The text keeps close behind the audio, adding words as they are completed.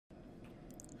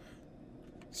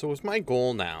So is my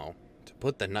goal now to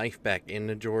put the knife back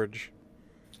into George?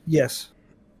 Yes.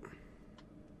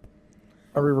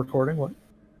 Are we recording? What?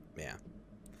 Yeah.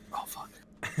 Oh, fuck.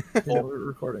 Yeah, we're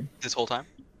recording. This whole time?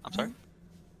 I'm sorry?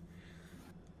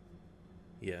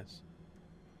 Yes.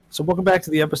 So welcome back to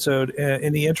the episode.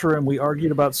 In the interim, we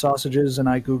argued about sausages, and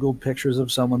I Googled pictures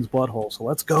of someone's butthole. So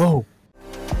let's go.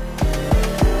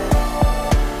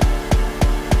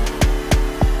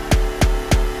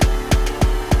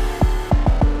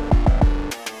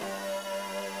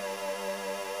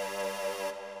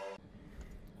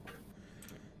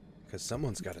 Because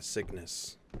someone's got a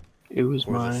sickness. It was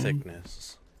Or the mine.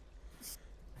 thickness.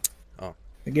 Oh.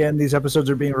 Again, these episodes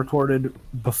are being recorded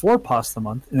before Pasta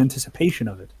Month in anticipation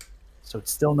of it. So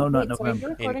it's still no nut Wait, so November. you're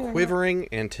recording or In not? quivering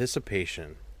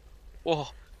anticipation. Whoa.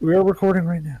 We are recording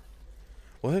right now.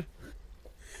 What?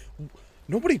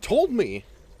 Nobody told me.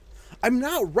 I'm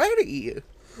not ready.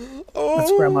 Oh.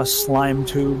 That's Grandma's slime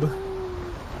tube.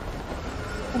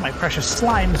 Oh, my precious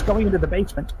slime is going into the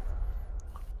basement.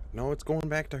 No, it's going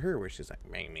back to her where she's like,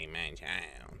 make me my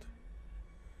child.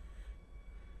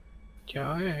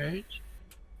 George.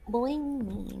 Bring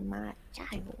me my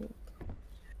child.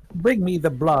 Bring me the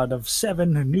blood of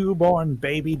 7 newborn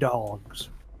baby dogs.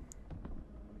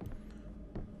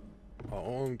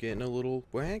 Oh, I'm getting a little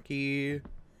wacky.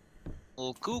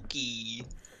 Little kooky.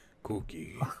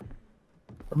 Kooky.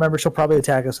 Remember, she'll probably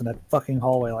attack us in that fucking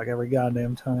hallway like every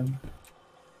goddamn time.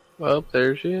 Well,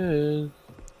 there she is.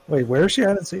 Wait, where is she? I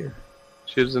didn't see her.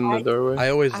 She was in the doorway. I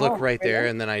always look Oh, right there, really?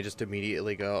 and then I just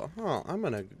immediately go, oh, I'm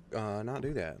gonna not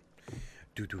do that.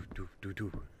 Do.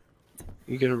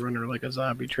 You gotta run her like a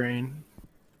zombie train.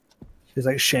 She's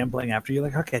like shambling after you,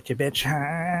 like, I'll catch you, bitch.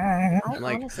 I'm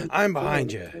like, honestly I'm don't behind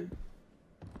do you. anything.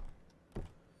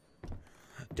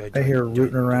 I hear her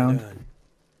rooting around.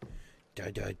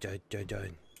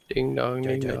 Ding dong,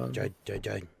 ding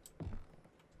dong.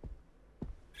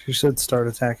 She should start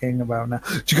attacking about now.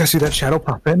 Did you guys see that shadow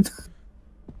pop in?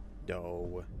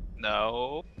 No.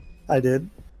 No. I did.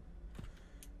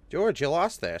 George, you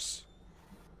lost this.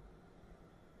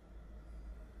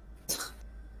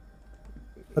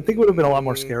 I think it would have been a lot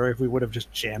more scary if we would have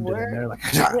just jammed it in there. Like,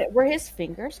 Were his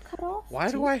fingers cut off?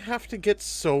 Why do I have to get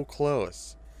so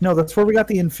close? no, that's where we got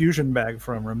the infusion bag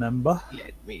from, remember?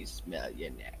 Let me smell your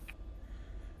neck.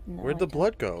 No, Where'd I the don't.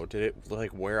 blood go? Did it,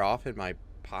 like, wear off in my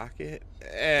pocket?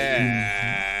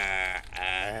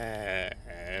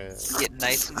 Get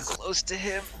nice and close to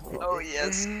him. Oh,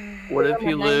 yes. What if he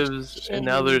Have a nice lives and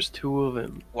now there's 2 of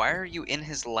him? Why are you in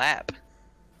his lap?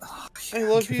 I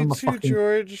love Give you him a too, fucking-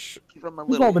 George. Give him a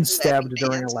We've little all been stabbed stabby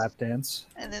during a dance, lap dance.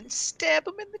 and then stab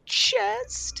him in the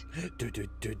chest. Do.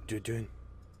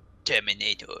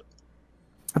 Terminator.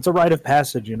 It's a rite of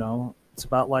passage, you know? It's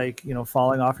about, like, you know,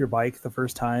 falling off your bike the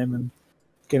first time and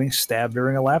getting stabbed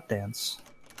during a lap dance.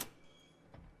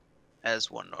 As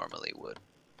one normally would.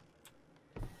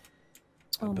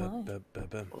 Oh my.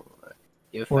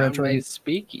 You We're found my entering-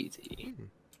 speakeasy.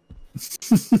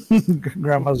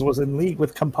 Grandma's was in league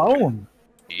with Capone.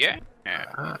 Yeah.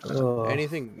 Ah, Ugh.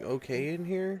 Anything okay in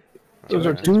here? Those are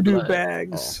Alright. doo-doo blood.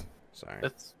 bags. Sorry.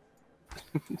 that's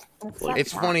What's Like, that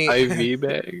It's box? funny. IV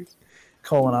bags.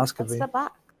 What's Colonoscopy. the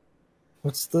box?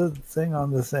 What's the thing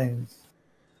on the thing?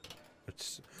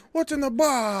 What's in the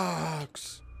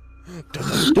box?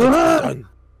 Dun, dun, Ah! dun.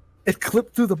 It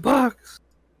clipped through the box.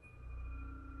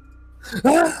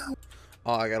 Ah!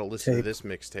 Oh, I gotta listen to Tape. this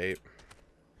mixtape.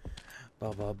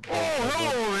 Bub.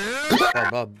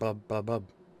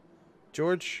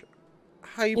 George,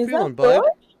 how you Is feeling, that bud?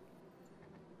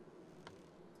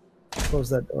 good? Close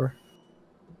that door.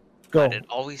 Go. But it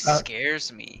always Uh,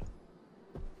 scares me.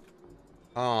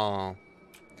 Oh.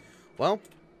 Well,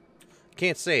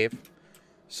 can't save.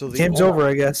 So the Game's over,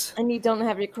 I guess. And you don't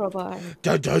have your crowbar.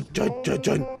 Dun.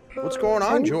 What's going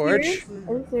Are on, you George? serious?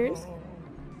 Are you serious?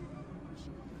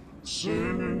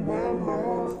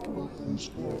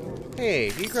 Hey,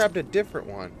 he grabbed a different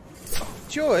one.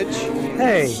 George,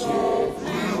 Hey,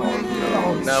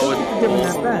 Now it, giving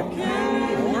that back.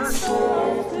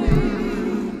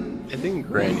 I think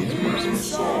Granny's more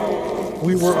smart.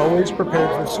 We were always prepared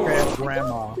for stab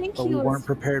grandma, think but he we was- weren't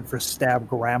prepared for stab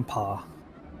grandpa. I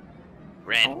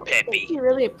Ren don't think Peppy. he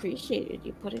really appreciated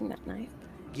you putting that knife.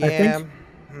 yeah. think-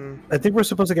 I think we're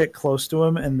supposed to get close to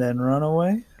him and then run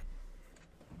away.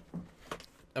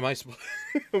 Am I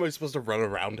supposed to run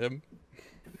around him?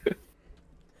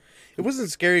 It wasn't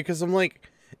scary because I'm like,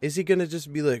 is he gonna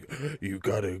just be like, you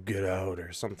gotta get out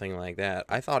or something like that?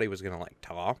 I thought he was gonna like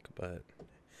talk, but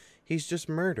he's just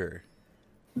murder.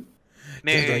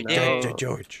 Murder. No.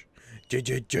 George.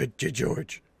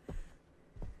 George.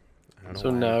 I don't know So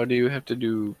why. now do you have to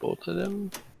do both of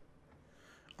them?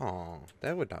 Oh,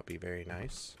 that would not be very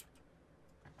nice.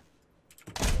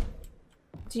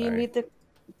 Do you Sorry. need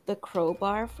the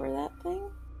crowbar for that thing?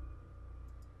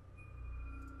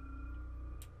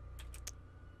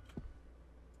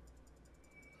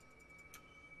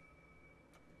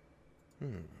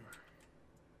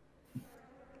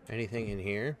 Anything in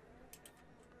here?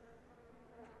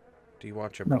 Do you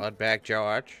want your No. blood back,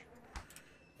 George?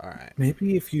 Alright.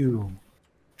 Maybe if you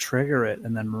trigger it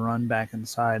and then run back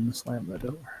inside and slam the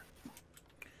door.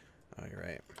 Oh, you're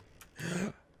right.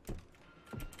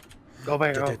 Go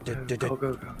back. Go, Da-da-da-da-da. go,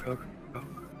 go, go, go, go.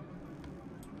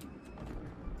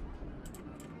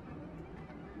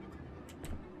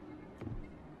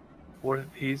 What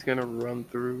if he's gonna run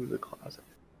through the closet?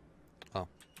 Oh,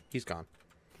 he's gone.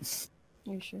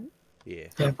 You sure? Yeah.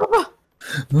 Yeah.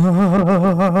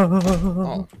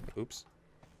 Oh, oops.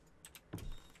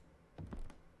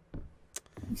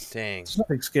 Dang. There's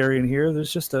nothing scary in here.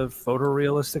 There's just a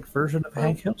photorealistic version of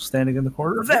Hank Hill standing in the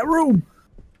corner of that room.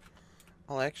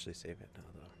 I'll actually save it now,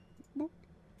 though.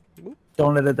 Boop.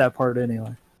 Don't edit that part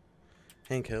anyway.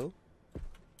 Hank Hill?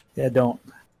 Yeah, don't.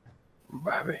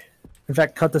 Baby. In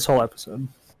fact, cut this whole episode.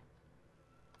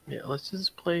 Yeah, let's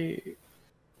just play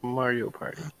Mario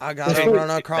Party. I gotta Let's run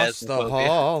go. across That's the what we-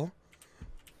 hall.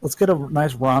 Let's get a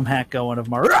nice ROM hack going of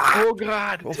Mario. Oh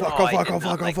God! Oh, fuck, Oh, oh, I fuck, did oh, not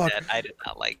fuck, oh, like fuck. that. I did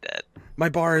not like that. My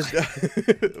bar is...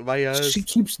 my, She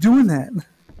keeps doing that.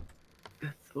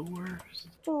 That's the worst.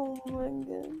 Oh my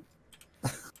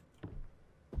god.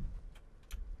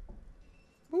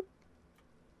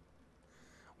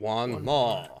 One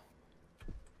more.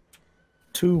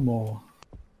 2 more.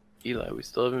 Eli, we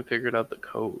still haven't figured out the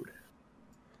code.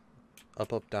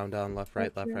 Up, up, down, down, left,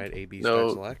 right, A, B, No.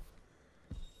 start, select.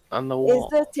 On the Is wall.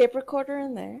 the tape recorder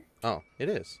in there? Oh, it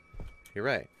is. You're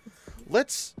right.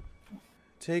 Let's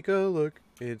take a look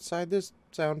inside this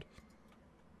sound.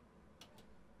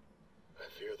 I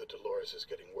fear that Dolores is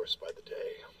getting worse by the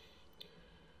day.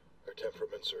 Her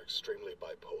temperaments are extremely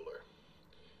bipolar.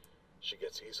 She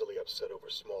gets easily upset over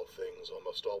small things,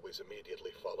 almost always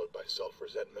immediately followed by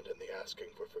self-resentment and the asking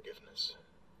for forgiveness.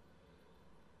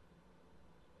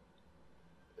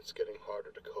 It's getting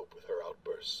harder to cope with her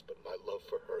outbursts, but my love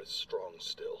for her is strong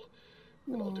still,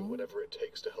 and I'll do whatever it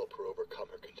takes to help her overcome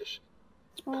her condition.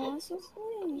 Oh, so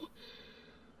sweet.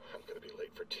 I'm gonna be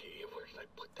late for tea. Where did I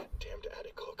put that damned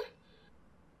attic hook?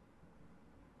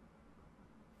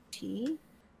 Tea?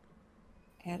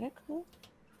 Attic hook?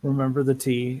 Remember the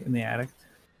tea in the attic?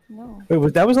 No.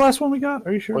 Wait, that was the last one we got?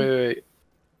 Are you sure? Wait.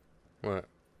 What?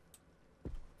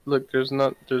 Look, there's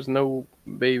no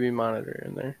baby monitor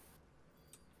in there.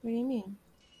 What do you mean?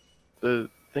 The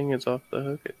thing is off the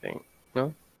hook, I think.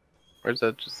 No? Or is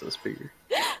that just the speaker?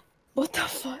 What the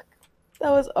fuck? That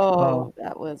was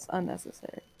that was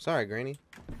unnecessary. Sorry, Granny.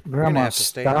 You're Grandma, gonna have to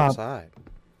stay stop. outside.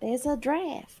 There's a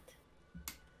draft.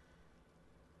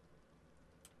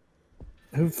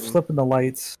 Who's flipping the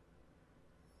lights?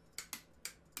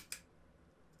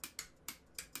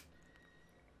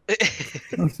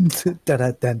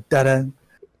 Da-da-dun, da-dun,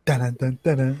 da-dun,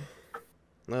 da-dun.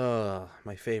 Ugh,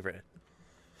 my favorite.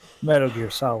 Metal Gear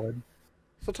Solid.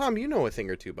 So, Tom, you know a thing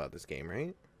or two about this game,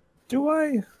 right? Do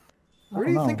I? Where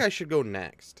do you think I should go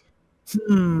next?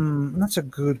 That's a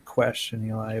good question,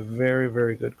 Eli. Very,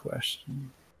 very good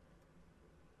question.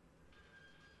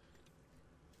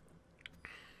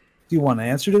 Do you want an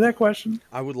answer to that question?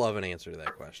 I would love an answer to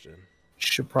that question.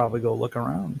 Should probably go look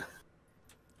around.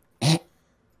 But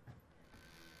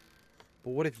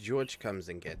what if George comes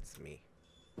and gets me?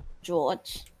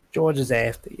 George. George is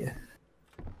after you.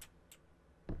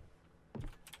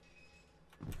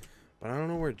 But I don't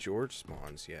know where George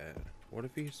spawns yet. What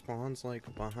if he spawns,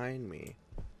 like, behind me?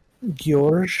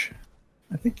 George?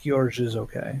 I think George is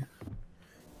okay.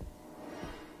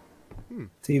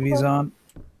 TV's on.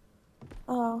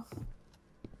 Oh.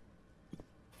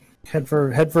 Head for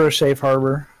a safe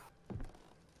harbor.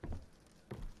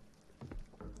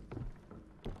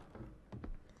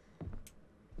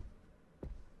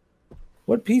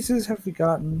 What pieces have we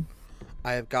gotten?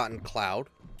 I have gotten Cloud.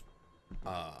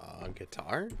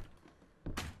 Guitar?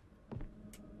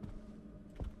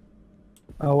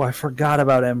 Oh, I forgot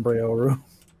about Embryo Room.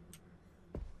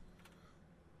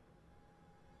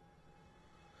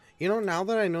 You know, now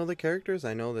that I know the characters,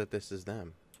 I know that this is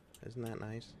them. Isn't that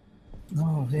nice?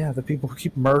 Oh, yeah, the people who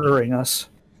keep murdering us.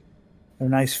 They're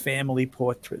nice family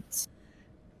portraits.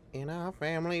 In our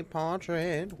family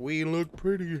portrait, we look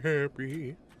pretty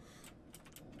happy.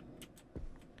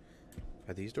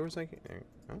 Are these doors like...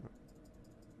 Oh.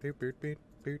 Beep, beep, beep.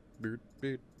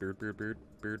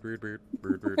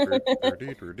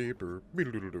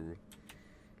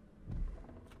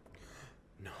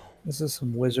 No, This is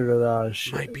some Wizard of Oz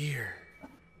shit. my beer.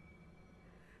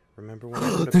 Remember when I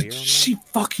put a beer on there? She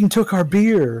fucking took our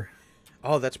beer.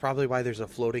 Oh, that's probably why there's a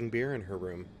floating beer in her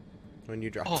room when you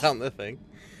drop down the thing.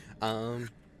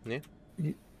 Yeah.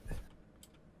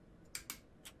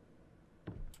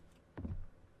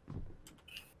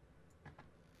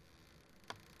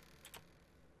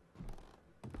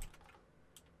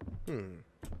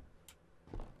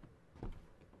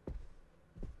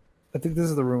 I think this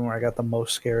is the room where I got the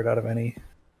most scared out of any.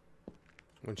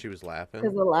 When she was Because laughing.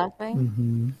 of laughing.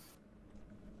 Mm-hmm.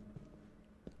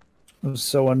 It was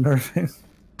so unnerving.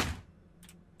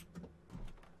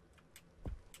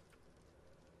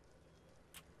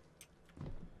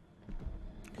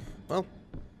 Well,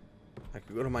 I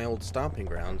could go to my old stomping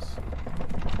grounds.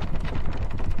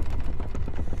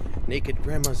 Naked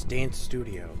Grandma's Dance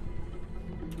Studio.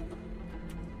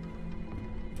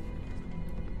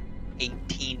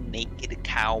 18 naked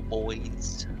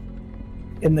cowboys.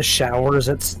 In the showers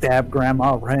at Stab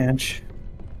Grandma Ranch.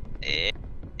 Eh,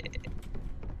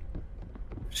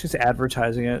 She's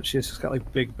advertising it. She's just got like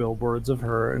big billboards of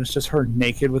her, and it's just her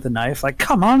naked with a knife. Like,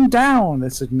 come on down.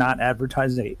 This is not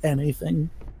advertising anything.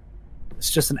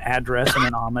 It's just an address and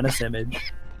an ominous image.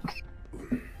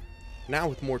 Now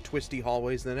with more twisty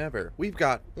hallways than ever. We've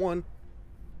got one.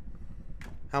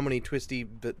 How many twisty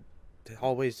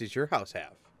hallways does your house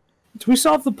have? Did we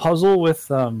solve the puzzle with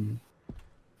the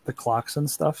clocks and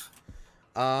stuff?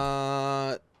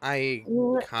 I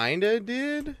kinda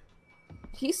did.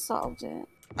 He solved it.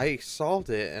 I solved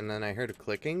it, and then I heard a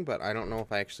clicking, but I don't know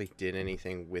if I actually did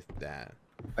anything with that.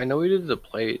 I know we did the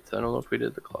plates. I don't know if we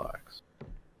did the clocks.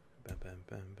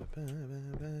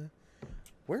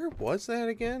 Where was that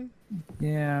again?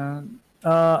 Yeah.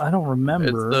 I don't It's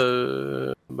remember.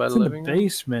 the by It's the in the living room.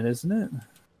 basement, isn't it?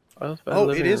 Oh, it's by the Oh,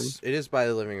 living it room. is. It is by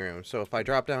the living room. So if I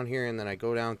drop down here and then I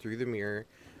go down through the mirror,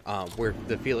 where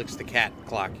the Felix the Cat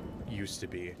clock used to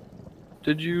be.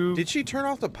 Did you? Did she turn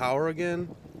off the power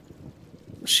again?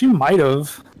 She might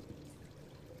have.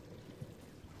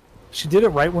 She did it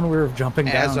right when we were jumping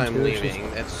down. As I'm too. leaving,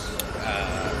 that's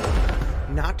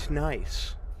not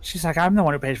nice. She's like, I'm the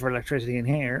one who pays for electricity in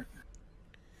here.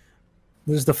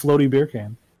 This is the floaty beer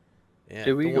can. Yeah,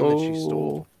 Did we the one that she go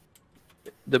stole.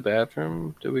 the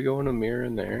bathroom? Did we go in a mirror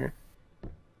in there?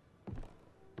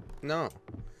 No,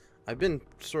 I've been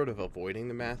sort of avoiding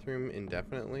the bathroom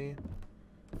indefinitely.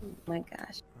 Oh my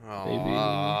gosh.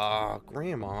 Oh,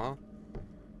 Grandma.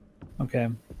 Okay.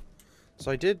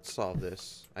 So I did solve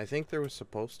this. I think there was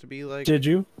supposed to be like. Did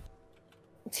you?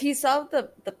 He solved the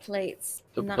plates.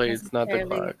 The plates, not the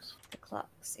necessarily clocks. The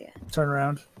clocks, yeah. Turn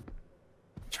around.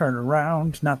 Turn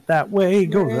around. Not that way.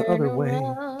 Go the other way.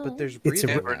 But there's It's a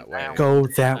breathing r- that way. Go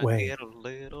that way. Get a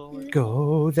little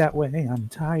Go that way. I'm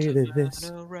tired of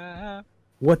this. around.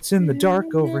 What's in the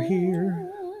dark over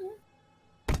here?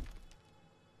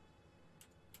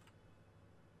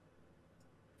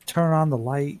 Turn on the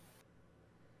light.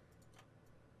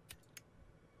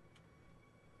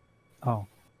 Oh,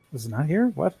 is it not here?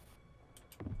 What?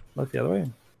 Look the other way. All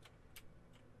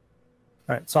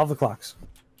right, solve the clocks.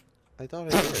 I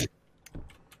thought I did.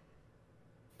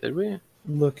 Did we?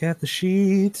 Look at the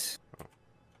sheet.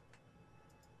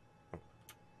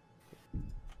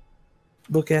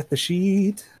 Look at the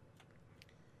sheet.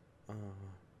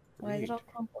 Why is Read. it all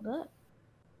crumpled up?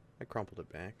 I crumpled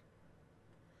it back.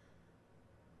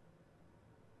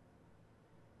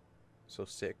 So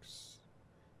 6,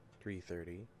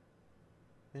 3:30,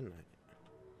 midnight.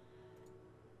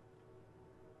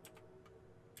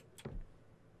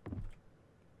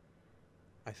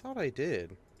 I thought I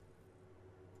did.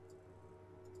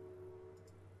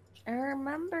 I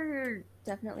remember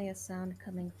definitely a sound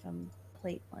coming from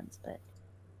plate ones, but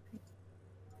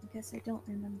I guess I don't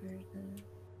remember the.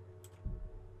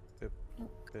 Bip, bip,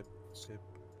 bip.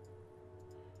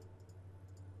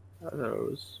 I thought it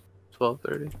was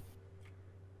 12:30.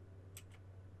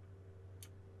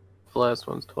 The last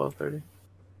one's 12:30.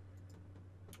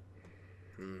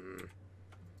 Hmm.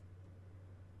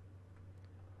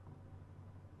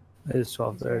 It is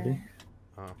 12:30.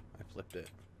 Oh, I flipped it.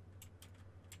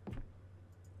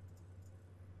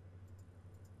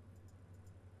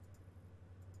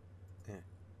 Yeah.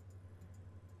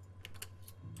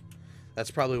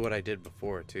 That's probably what I did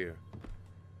before, too.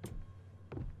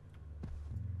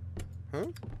 Huh?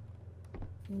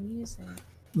 Music.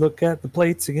 Look at the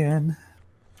plates again.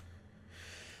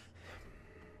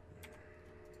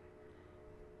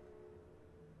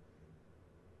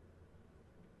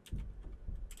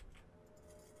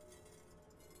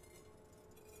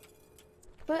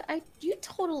 But you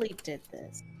totally did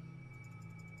this.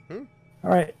 All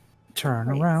right, turn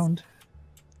Wait. around.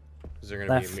 Is there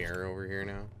gonna be Left. a mirror over here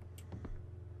now?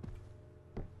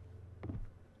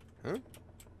 Huh?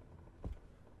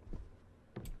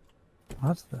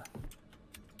 What's the?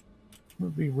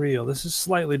 Would be real. This is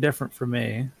slightly different for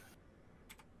me,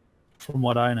 from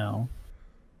what I know.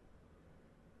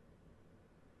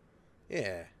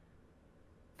 Yeah.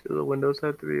 Do the windows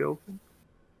have to be open?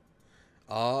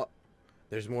 Oh,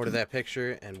 there's more to that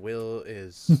picture, and Will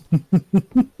is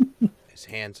as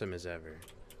handsome as ever.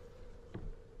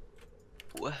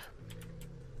 What?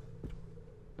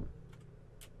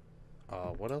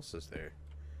 What else is there?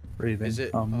 Breathing. Is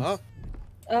it? hums.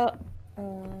 Oh,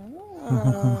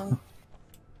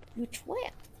 You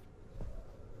twat.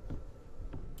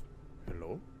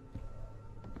 hello.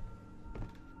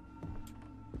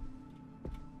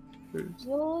 You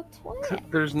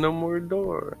twat. There's no more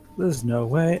door. There's no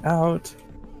way out.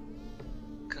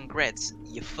 Congrats,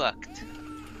 you fucked.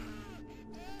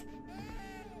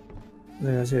 You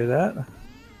guys hear that?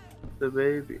 The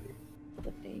baby.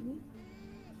 The baby.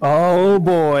 Oh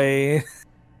boy.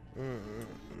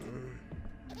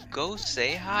 Go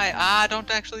say hi. Ah, don't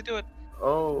actually do it.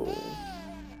 Oh.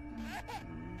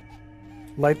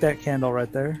 Light that candle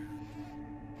right there.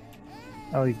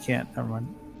 Oh, you can't. Never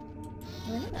mind.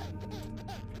 Why not?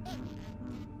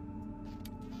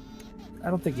 I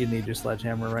don't think you need your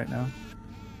sledgehammer right now.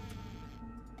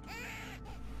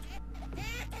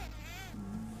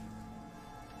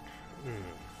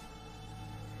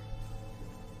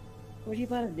 What are you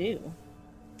about to do?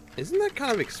 Isn't that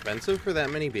kind of expensive for that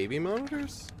many baby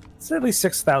monitors? It's at least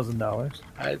 $6,000.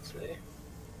 I'd say.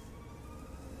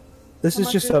 This How is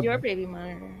much just is a. your baby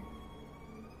monitor?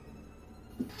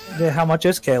 Yeah, how much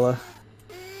is Kayla?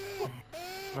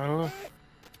 I don't know.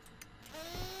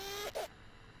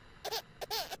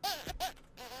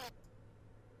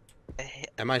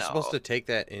 Am I No. supposed to take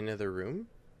that into the room?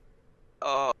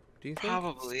 Oh, Do you think?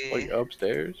 probably. Like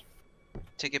upstairs?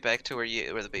 Take it back to where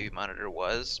the baby monitor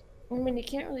was. I mean, you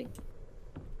can't really.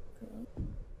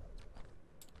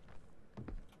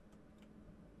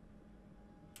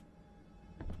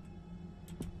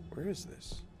 Where is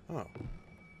this? Oh.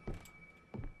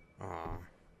 Aw.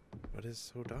 But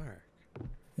it's so dark.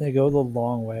 Yeah, go the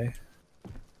long way.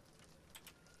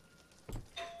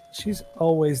 She's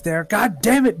always there. God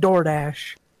damn it,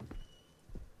 DoorDash!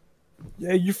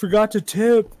 Yeah, you forgot to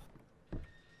tip.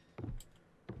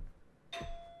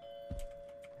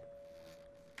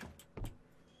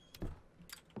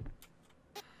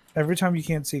 Every time you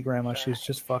can't see Grandma, she's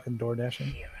just fucking door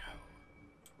dashing. 0,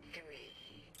 3,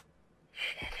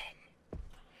 7,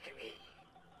 3,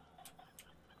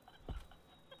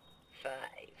 5,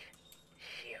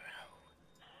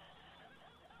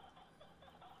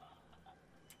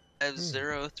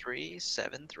 0.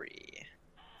 0373.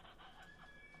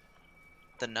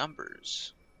 The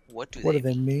numbers. What do What they do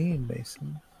they mean? mean,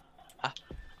 Mason? 5,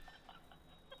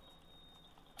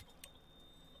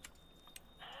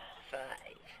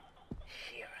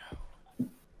 0,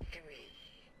 3,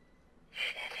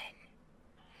 7,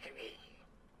 3.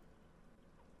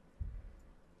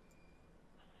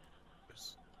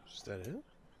 Is that it?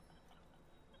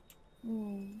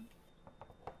 Hmm.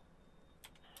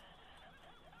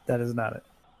 That is not it.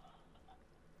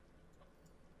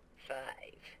 5,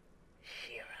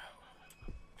 0,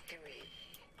 3,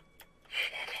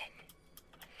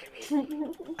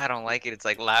 7, 3. I don't like it. It's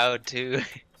like loud too.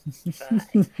 5,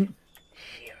 0.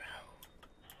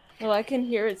 Well, I can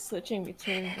hear it switching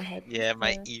between the head. Yeah,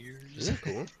 my Yeah. ears. Isn't that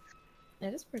cool?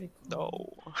 That is pretty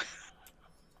cool. No.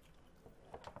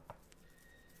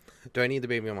 Do I need the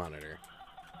baby monitor?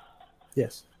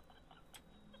 Yes.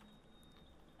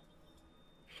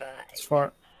 5, As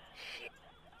far.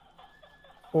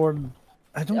 Or.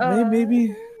 I don't.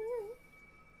 Maybe.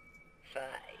 5,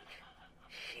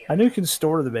 I know you can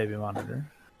store the baby monitor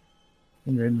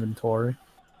in your inventory.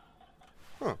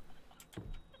 Huh.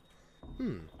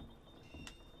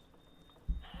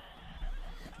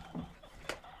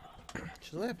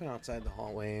 She's laughing outside the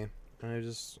hallway,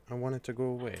 and I want it to go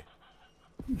away.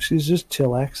 She's just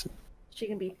chillaxing. She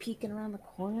can be peeking around the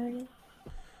corner again.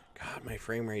 God, my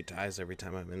frame rate dies every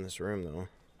time I'm in this room, though.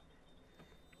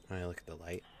 When I look at the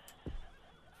light.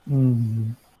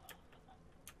 Mm.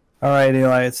 All right,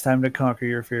 Eli, it's time to conquer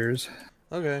your fears.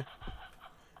 Okay.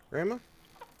 Grandma?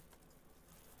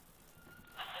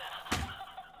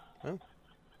 Well,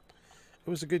 it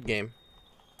was a good game.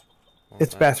 Well,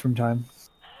 It's bathroom time.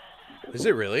 Is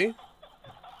it really?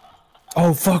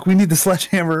 Oh, fuck, we need the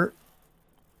sledgehammer.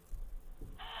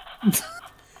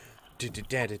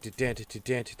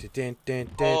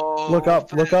 Oh, Look up,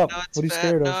 fat look up. nuts, What are you fat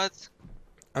scared of? nuts.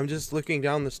 I'm just looking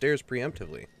down the stairs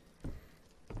preemptively.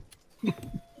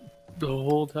 The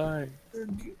whole time.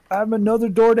 I'm another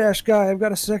DoorDash guy. I've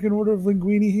got a second order of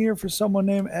linguine here for someone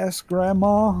named S.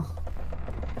 Grandma.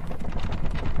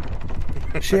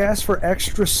 She asked for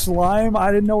extra slime.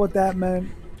 I didn't know what that meant.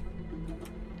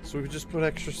 So we just put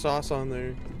extra sauce on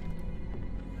there.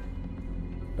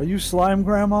 Are you slime,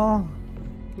 Grandma?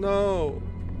 No,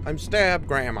 I'm Stab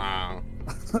Grandma.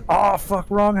 Oh, fuck,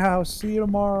 wrong house. See you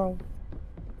tomorrow.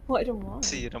 Why don't want?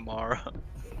 See you tomorrow.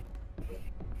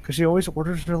 Because she always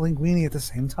orders her linguine at the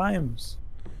same times.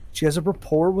 She has a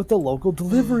rapport with the local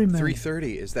delivery man.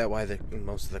 3:30. Is that why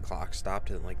most of the clocks stopped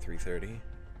at like 3:30?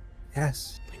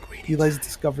 Yes. Linguine Eli's time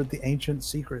discovered the ancient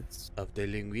secrets. of the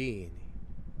linguine.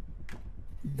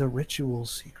 The ritual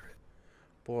secret.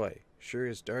 Boy, sure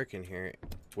is dark in here.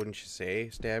 Wouldn't you say,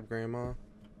 Stab Grandma?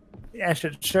 Yes,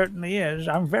 it certainly is.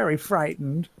 I'm very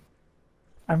frightened.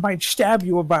 I might stab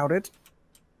you about it.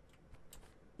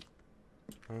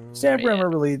 Stab Yeah. Grandma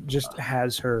really just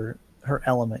has her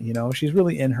element, you know? She's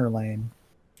really in her lane.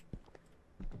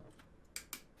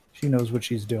 She knows what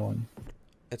she's doing.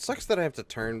 It sucks that I have to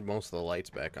turn most of the lights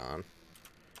back on.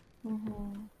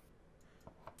 Mm-hmm.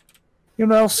 You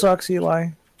know what else sucks, Eli?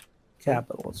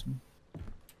 Capitalism.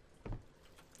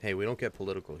 Hey, we don't get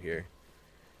political here.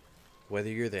 Whether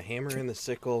you're the hammer and the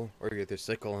sickle, or you're the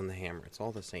sickle and the hammer, it's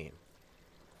all the same.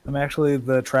 I'm actually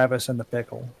the Travis and the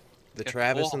Pickle. The Yeah,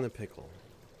 Travis cool. and the pickle.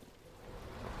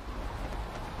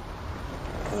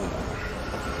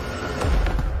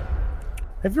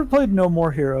 Have you ever played No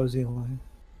More Heroes, Eli?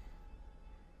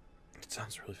 It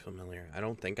sounds really familiar. I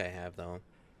don't think I have, though.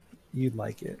 You'd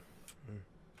like it.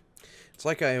 It's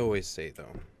like I always say,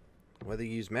 though. Whether you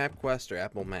use MapQuest or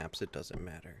Apple Maps, it doesn't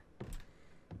matter.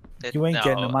 You ain't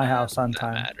getting to my house on that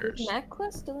time. Matters.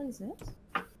 MapQuest still exists?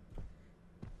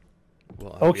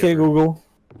 Well, have you Okay, ever- Google.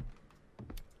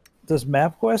 Does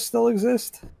MapQuest still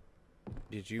exist?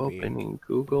 Did you mean? Opening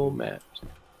Google Maps.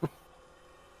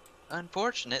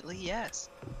 Unfortunately, yes.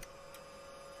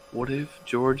 What if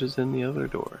George is in the other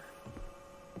door?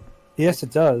 Yes,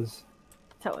 it does.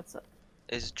 Tell what's up.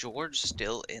 Is George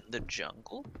still in the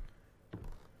jungle?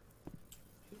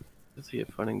 Does he have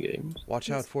fun and games? Watch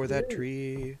out for that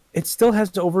tree. It still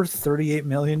has over 38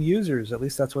 million users. At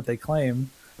least that's what they claim.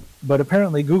 But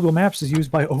apparently Google Maps is used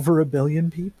by over 1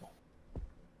 billion people.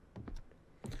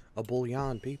 A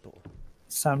bullion people.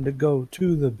 It's time to go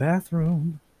to the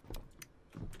bathroom.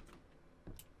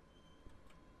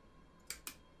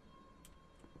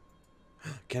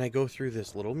 Can I go through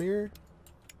this little mirror?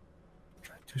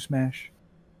 Try to smash.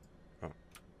 Uh,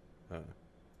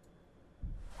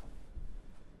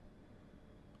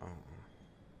 oh.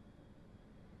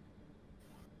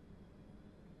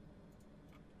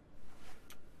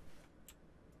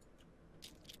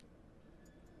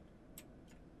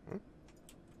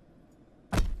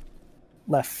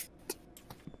 Left.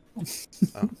 Oh.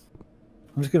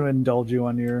 I'm just going to indulge you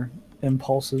on your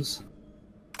impulses.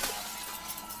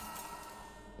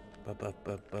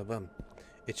 Bum.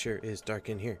 It sure is dark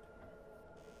in here.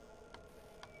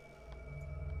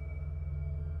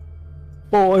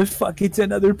 Oh, fuck, it's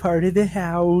another part of the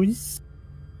house.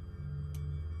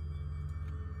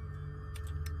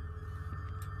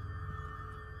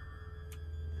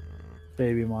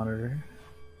 Baby monitor.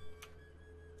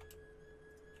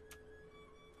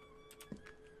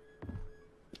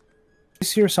 I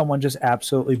just hear someone just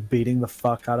absolutely beating the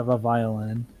fuck out of a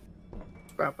violin.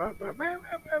 Uh,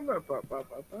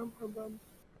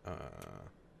 down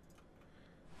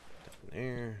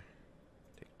there.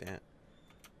 Take that.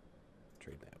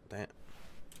 Trade that with that.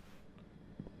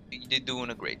 You're doing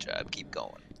a great job. Keep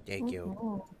going. Thank you.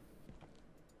 Mhm.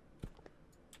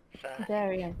 5,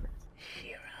 Very 0,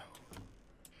 impressive.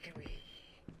 3,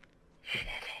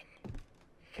 7,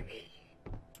 3,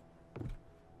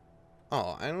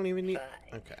 Oh, I don't even need.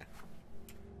 5. Okay.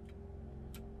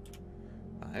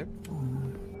 5.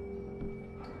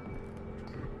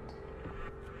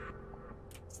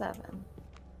 7.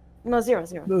 No, 0,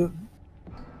 0. The-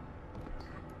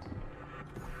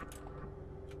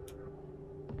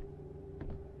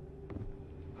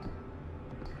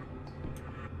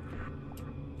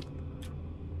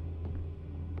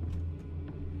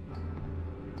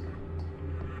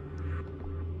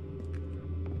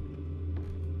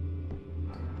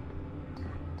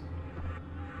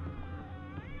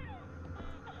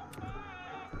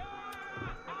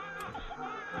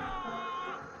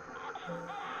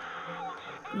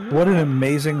 What an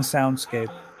amazing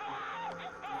soundscape.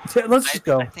 Let's just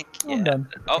go. I think, I'm done.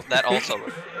 Oh, that also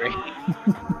looks great.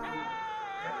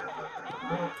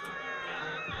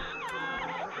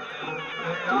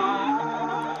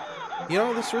 You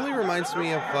know, this really reminds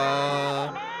me of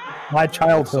My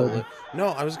childhood. No,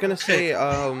 I was gonna say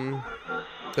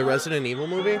the Resident Evil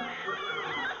movie.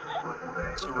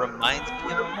 This reminds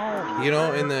me of home. You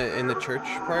know, in the church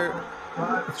part.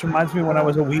 This reminds me when I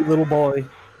was a wee little boy.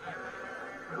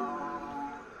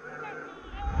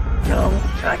 Don't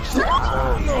touch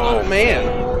that. Oh man.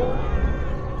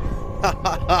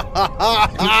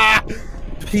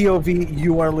 POV,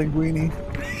 you are linguini.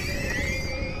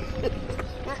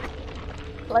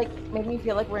 Like, made me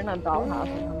feel like we're in a dollhouse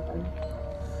or something.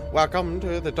 Welcome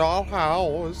to the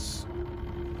dollhouse.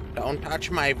 Don't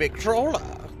touch my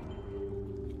Victrola.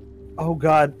 Oh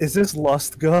god, is this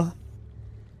Lustga?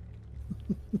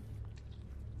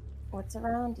 What's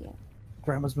around you?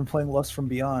 Grandma's been playing Lust from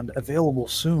Beyond. Available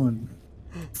soon.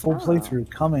 Full Oh. playthrough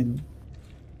coming.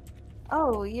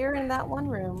 Oh, you're in that one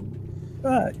room.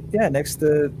 Yeah, next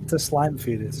to Slime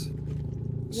Fetus.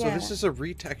 So Yeah. this is a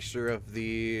retexture of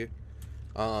the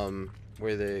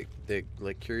where the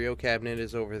like curio cabinet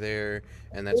is over there,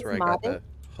 and that's It's where I got modded? the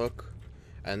hook.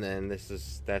 And then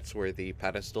that's where the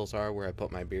pedestals are where I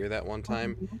put my beer that one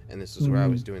time, and this is where I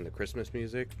was doing the Christmas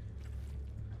music.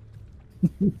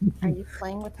 Are you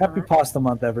playing with Happy mods? Pasta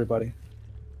Month, everybody.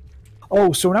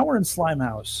 Oh, so now we're in Slime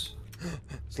House.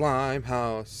 Slime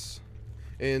house.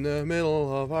 In the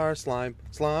middle of our slime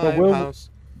But will- house.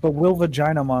 But will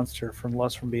Vagina Monster from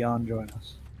Lust from Beyond join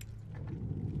us?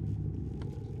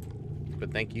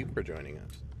 But thank you for joining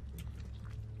us.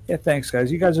 Yeah, thanks,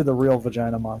 guys. You guys are the real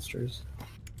Vagina Monsters.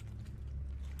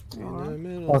 In the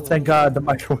middle Oh, thank of- God the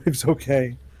microwave's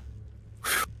okay.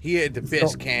 He had the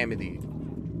best comedy.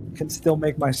 Can still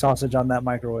make my sausage on that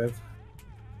microwave.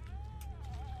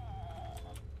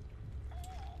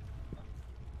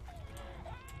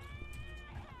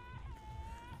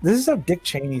 This is how Dick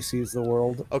Cheney sees the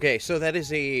world. Okay, so that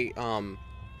is a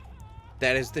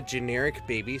that is the generic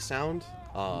baby sound.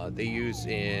 They use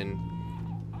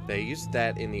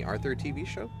that in the Arthur TV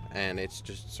show, and it's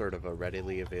just sort of a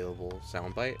readily available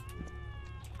soundbite.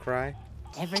 Cry.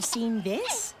 Ever seen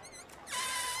this?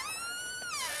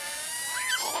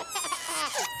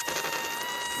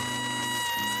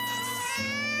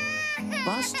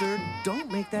 Buster,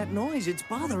 don't make that noise. It's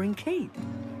bothering Kate.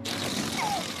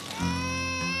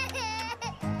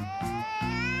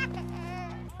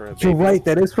 For a You're baby. right,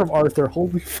 that is from Arthur.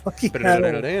 Holy fucking hell.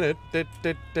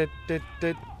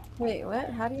 Wait, what?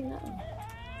 How do you know?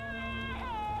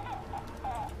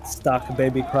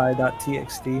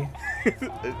 Stockbabycry.txt.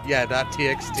 Yeah, Just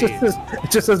 .txt. says,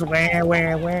 it just says wah,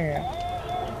 wah, wah.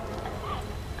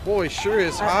 Boy, sure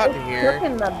is hot in here.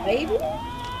 Cooking the baby?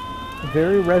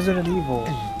 Very Resident Evil.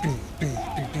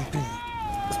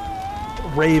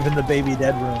 Rave in the baby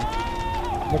dead room.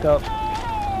 Look up.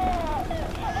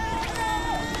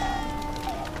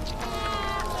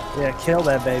 Yeah, kill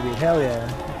that baby. Hell yeah.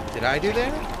 Did I do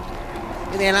that?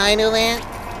 Did I do that?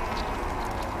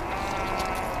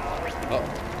 Oh.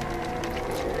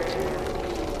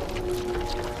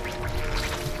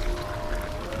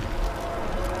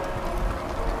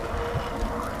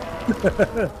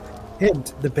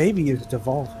 Hint, the baby is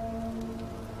devolving.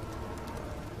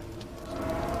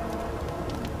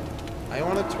 I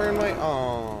want to turn my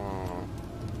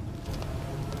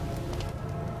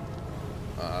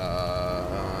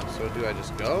so do I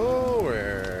just go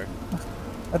or?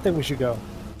 I think we should go.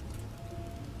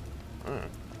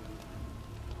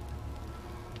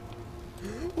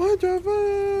 What the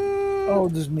fuck? Oh,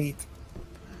 there's meat.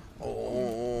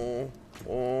 Oh.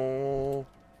 Oh,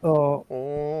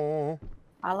 Oh.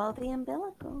 Follow the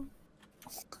umbilical.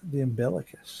 the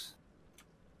umbilicus.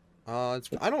 I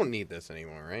don't need this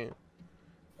anymore,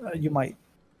 right? You might.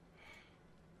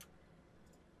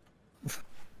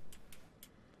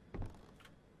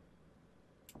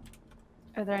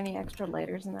 Are there any extra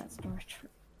lighters in that storage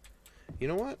room? You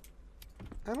know what?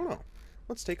 I don't know.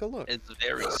 Let's take a look. It's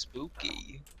very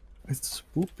spooky. It's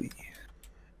spoopy.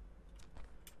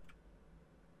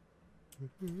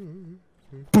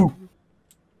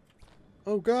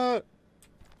 Oh god!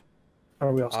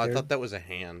 Are we all Oh, I scared? thought that was a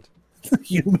hand.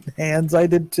 Human hands, I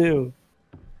did too.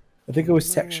 I think it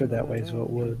was textured that way, so it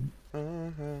would.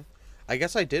 I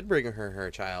guess I did bring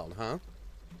her child, huh?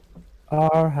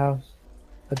 Our house,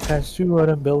 attached to an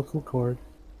umbilical cord.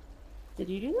 Did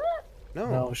you do that? No.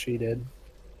 No, she did.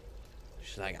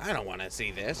 She's like, I don't want to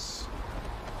see this.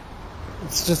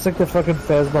 It's just like the fucking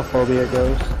phasmophobia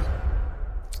ghost.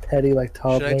 Petty like Should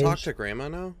toddlers. I talk to Grandma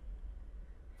now?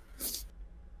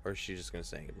 Or is she just gonna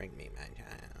say, bring me my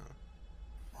child?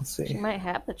 Let's She see. might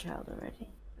have the child already.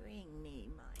 Bring me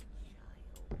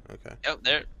my child. Okay. Yep,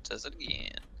 there it says it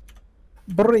again.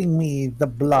 Bring me the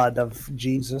blood of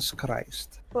Jesus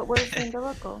Christ. But where's the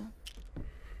umbilical?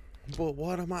 But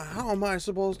what am I? How am I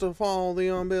supposed to follow the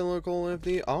umbilical if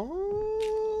the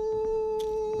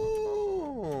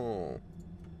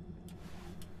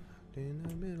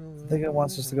I think it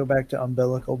wants us to go back to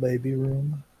umbilical baby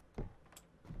room.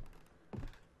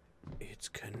 It's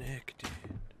connected.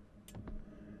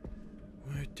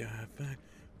 What the fuck?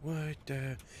 What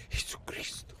the?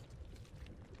 Jesucristo.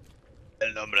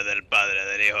 El nombre del Padre,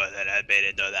 del Hijo, del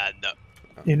Espíritu Santo.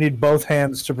 You need both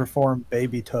hands to perform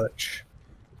baby touch.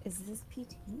 Is this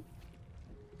PT?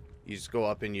 You just go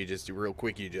up and you just do real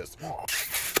quick. You just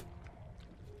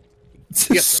It's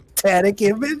Get a them. static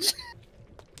image.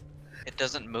 It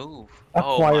doesn't move.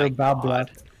 Acquire oh my Babla.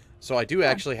 God. So I do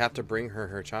actually have to bring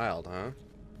her child, huh?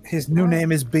 His new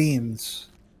name is Beans.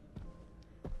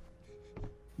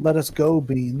 Let us go,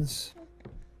 Beans.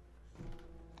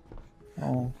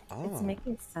 Oh, It's Oh,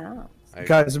 making sounds.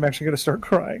 guys, I'm actually gonna start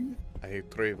crying. I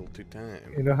traveled to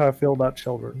time. You know how I feel about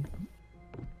children.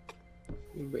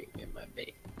 You bring me my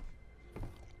baby.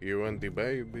 You and the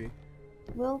baby.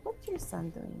 Will, what's your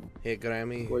son doing? Hey,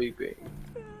 Grammy. What are you doing?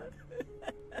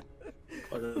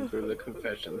 Welcome through the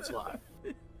confessions live.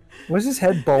 Where's his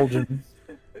head bulging?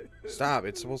 Stop!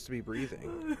 It's supposed to be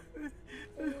breathing.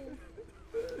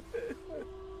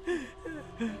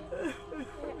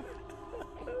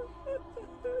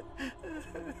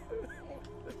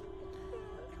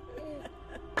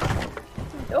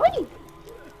 Oi!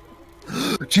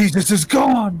 Jesus is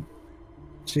gone.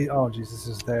 Oh, Jesus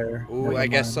is there. Ooh, Never I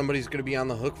guess mind. somebody's gonna be on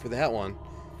the hook for that one.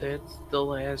 That's the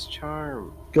last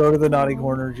charm. Go to the naughty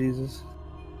corner, Jesus.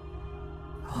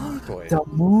 Boy. The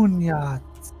moon yacht.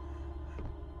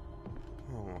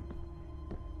 Oh.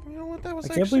 You know what? That was I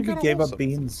can't actually believe he kinda gave up wholesome.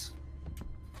 beans.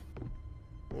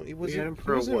 Well, he We was, had him he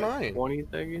for was in what, mine. 20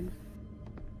 seconds?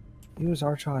 He was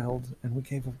our child, and we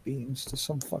gave up beans to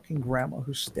some fucking grandma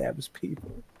who stabs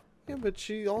people. Yeah, but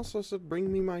she also said,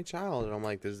 "Bring me my child," and I'm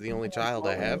like, "This is the only child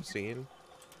I have seen."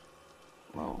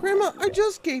 Grandma, I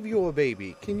just gave you a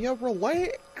baby. Can you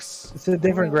relax? It's a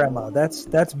different grandma. That's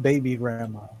baby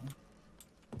grandma.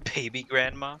 Baby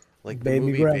grandma? Like the Baby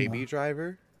movie grandma. Baby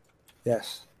Driver.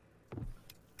 Yes.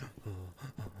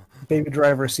 Baby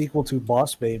Driver, sequel to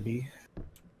Boss Baby.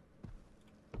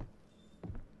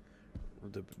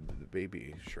 The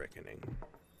baby shrekening.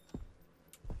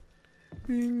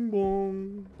 Bing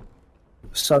bong.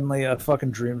 Suddenly, a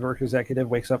fucking DreamWorks executive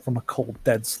wakes up from a cold,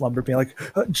 dead slumber, being like,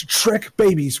 Shrek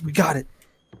babies, we got it.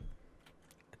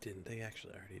 Didn't they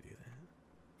actually already do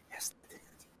that? Yes, they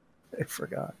did. I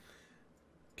forgot.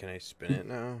 Can I spin it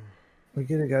now? We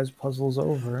get it, guys. Puzzle's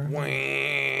over.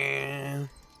 Wah.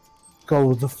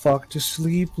 Go the fuck to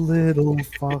sleep, little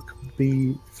fuck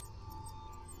beef.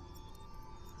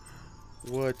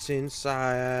 What's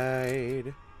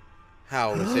inside?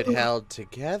 How is it held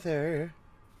together?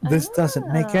 This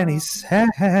doesn't make any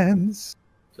sense.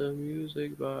 The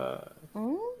music box.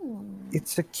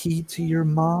 It's a key to your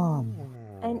mom.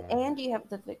 And you have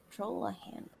the Victrola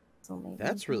handle. So maybe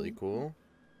That's really cool.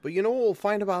 But you know what we'll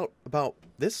find about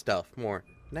this stuff more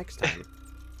next time.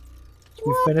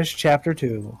 We finished chapter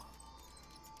 2.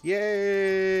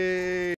 Yay!